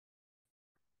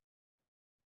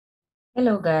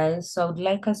Hello guys, so I would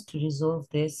like us to resolve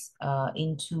this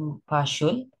into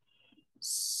partial.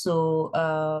 So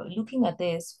looking at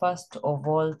this, first of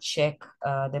all, check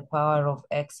the power of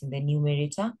x in the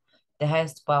numerator. The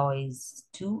highest power is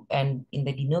 2 and in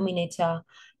the denominator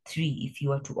 3 if you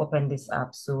were to open this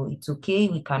up. So it's okay,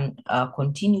 we can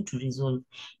continue to resolve.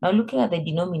 Now looking at the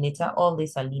denominator, all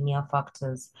these are linear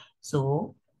factors.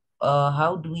 So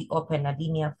how do we open a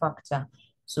linear factor?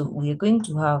 So we are going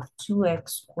to have 2x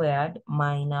squared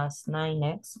minus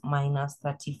 9x minus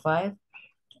 35.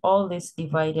 All this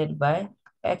divided by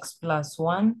x plus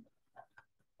 1,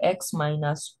 x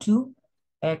minus 2,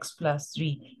 x plus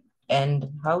 3. And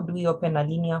how do we open a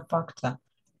linear factor?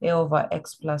 A over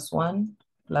x plus 1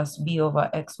 plus b over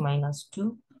x minus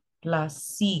 2 plus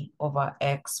c over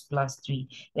x plus 3.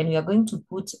 Then we are going to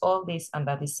put all this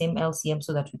under the same LCM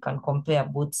so that we can compare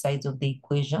both sides of the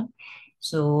equation.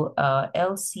 So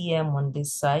LCM on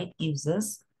this side gives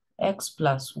us x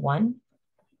plus 1,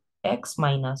 x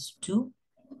minus 2,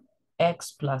 x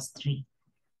plus 3.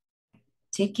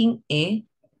 Taking A,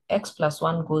 x plus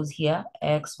 1 goes here,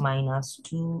 x minus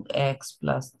 2, x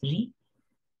plus 3,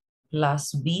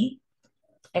 plus B,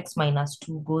 x minus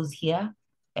 2 goes here,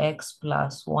 x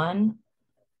plus 1,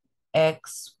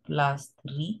 x plus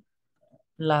 3,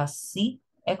 plus C,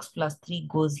 x plus 3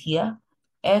 goes here,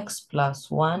 x plus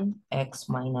 1, x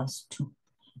minus 2.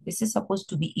 This is supposed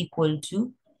to be equal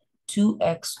to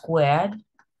 2x squared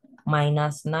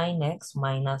minus 9x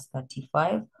minus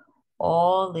 35.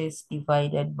 All this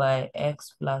divided by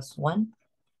x plus 1,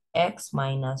 x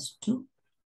minus 2,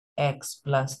 x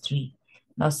plus 3.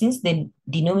 Now, since the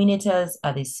denominators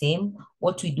are the same,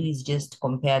 what we do is just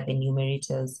compare the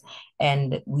numerators.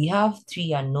 And we have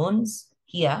 3 unknowns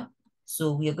here.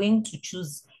 So we are going to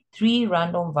choose 3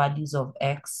 random values of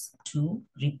x to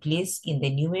replace in the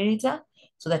numerator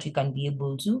so that we can be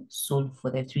able to solve for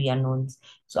the 3 unknowns.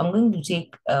 So I'm going to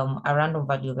take a random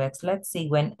value of x. Let's say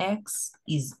when x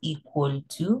is equal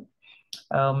to,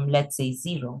 let's say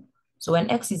 0. So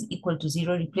when x is equal to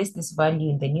 0, replace this value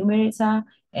in the numerator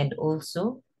and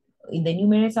also in the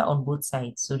numerator on both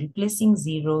sides. So replacing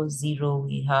 0, 0,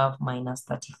 we have minus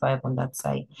 35 on that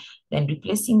side. Then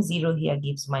replacing 0 here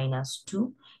gives minus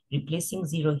 2. Replacing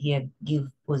 0 here gives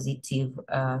positive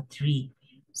 3.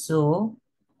 So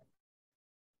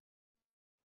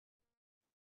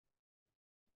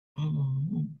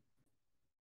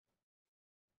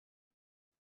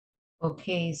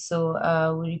okay, so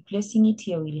we're replacing it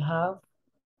here. We'll have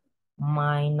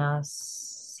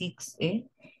minus 6a.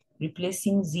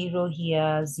 Replacing 0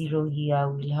 here, 0 here,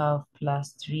 we'll have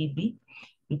plus 3b.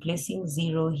 Replacing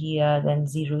 0 here, then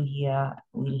 0 here,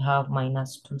 we'll have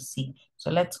minus 2c.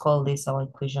 So let's call this our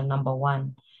equation number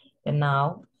 1. And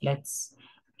now let's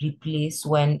replace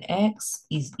when x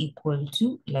is equal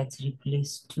to, let's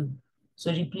replace 2.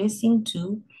 So replacing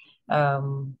 2,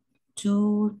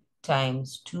 2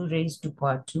 times 2 raised to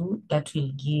power 2, that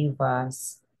will give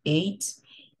us 8.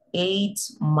 8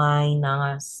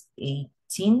 minus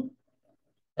 18,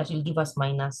 that will give us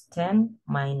minus 10,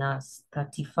 minus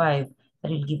 35,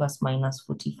 that will give us minus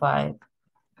 45.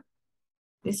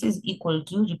 This is equal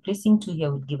to, replacing 2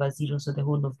 here will give us 0, so the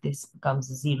whole of this becomes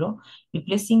 0.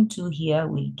 Replacing 2 here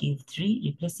will give 3,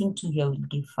 replacing 2 here will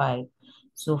give 5.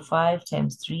 So 5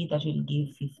 times 3, that will give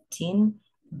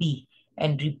 15b.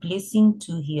 And replacing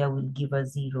 2 here will give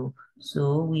us 0.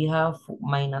 So we have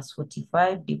minus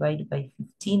 45 divided by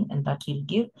 15, and that will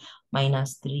give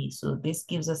minus 3. So this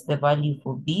gives us the value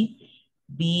for B.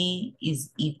 B is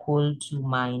equal to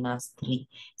minus 3.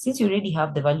 Since you already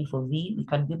have the value for V, we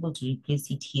can be able to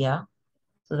replace it here.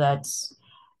 So that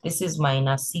this is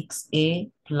minus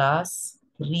 6a plus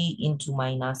 3 into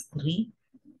minus 3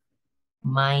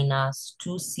 minus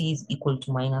 2c is equal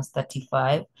to minus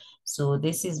 35. So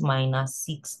this is minus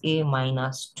 6a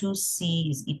minus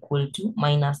 2c is equal to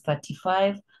minus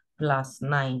 35 plus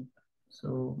 9.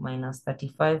 So minus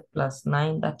 35 plus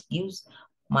 9, that gives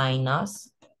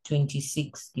minus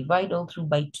 26. Divide all through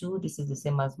by 2. This is the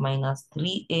same as minus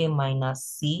 3a minus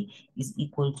c is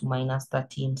equal to minus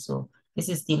 13. So this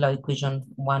is still our equation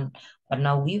 1, but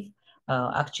now we've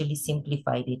actually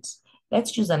simplified it.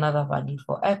 Let's choose another value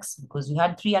for x because we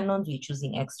had 3 unknowns, we're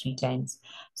choosing x 3 times.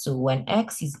 So when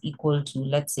x is equal to,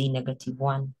 let's say, negative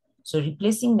 1. So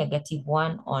replacing negative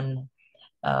 1 on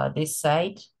this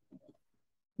side,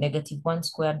 negative 1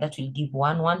 squared, that will give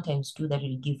 1. 1 times 2, that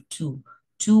will give 2.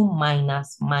 2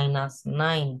 minus minus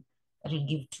 9, that will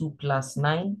give 2 plus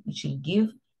 9, which will give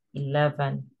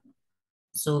 11.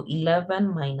 So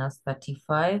 11 minus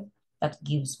 35, that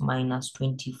gives minus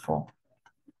 24.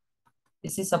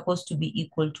 This is supposed to be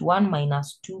equal to 1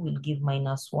 minus 2 will give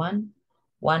minus 1.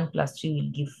 1 plus 3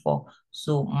 will give 4.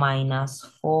 So minus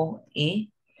 4a.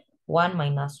 1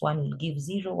 minus 1 will give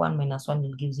 0. 1 minus 1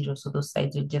 will give 0. So those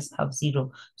sides will just have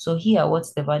 0. So here,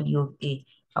 what's the value of a?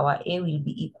 Our a will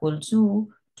be equal to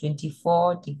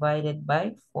 24 divided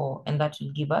by 4. And that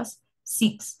will give us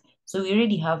 6. So we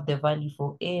already have the value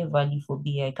for a, value for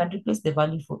b. I can replace the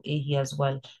value for a here as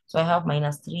well. So I have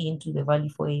minus 3 into the value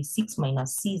for a. 6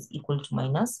 minus c is equal to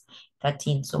minus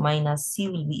 13. So minus c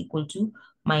will be equal to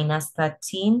minus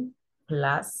 13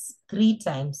 plus 3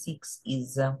 times 6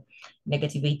 is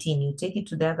negative 18. You take it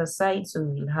to the other side, so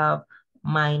we will have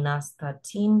minus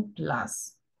 13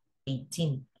 plus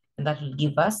 18. And that will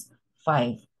give us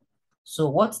 5. So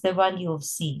what's the value of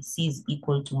c? C is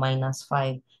equal to minus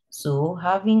 5. So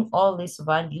having all these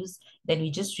values, then we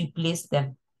just replace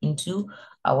them into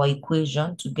our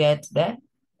equation to get the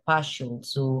partial.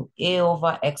 So a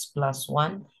over x plus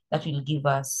 1, that will give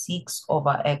us 6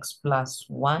 over x plus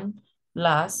 1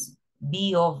 plus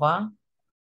b over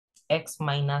x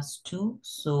minus 2.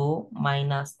 So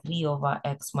minus 3 over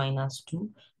x minus 2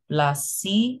 plus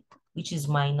c, which is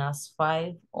minus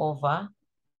 5 over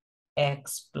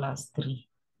x plus 3,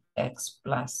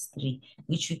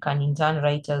 which we can in turn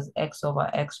write as x over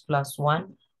x plus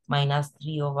 1 minus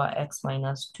 3 over x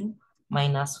minus 2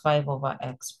 minus 5 over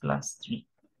x plus 3.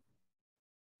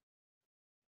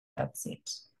 That's it.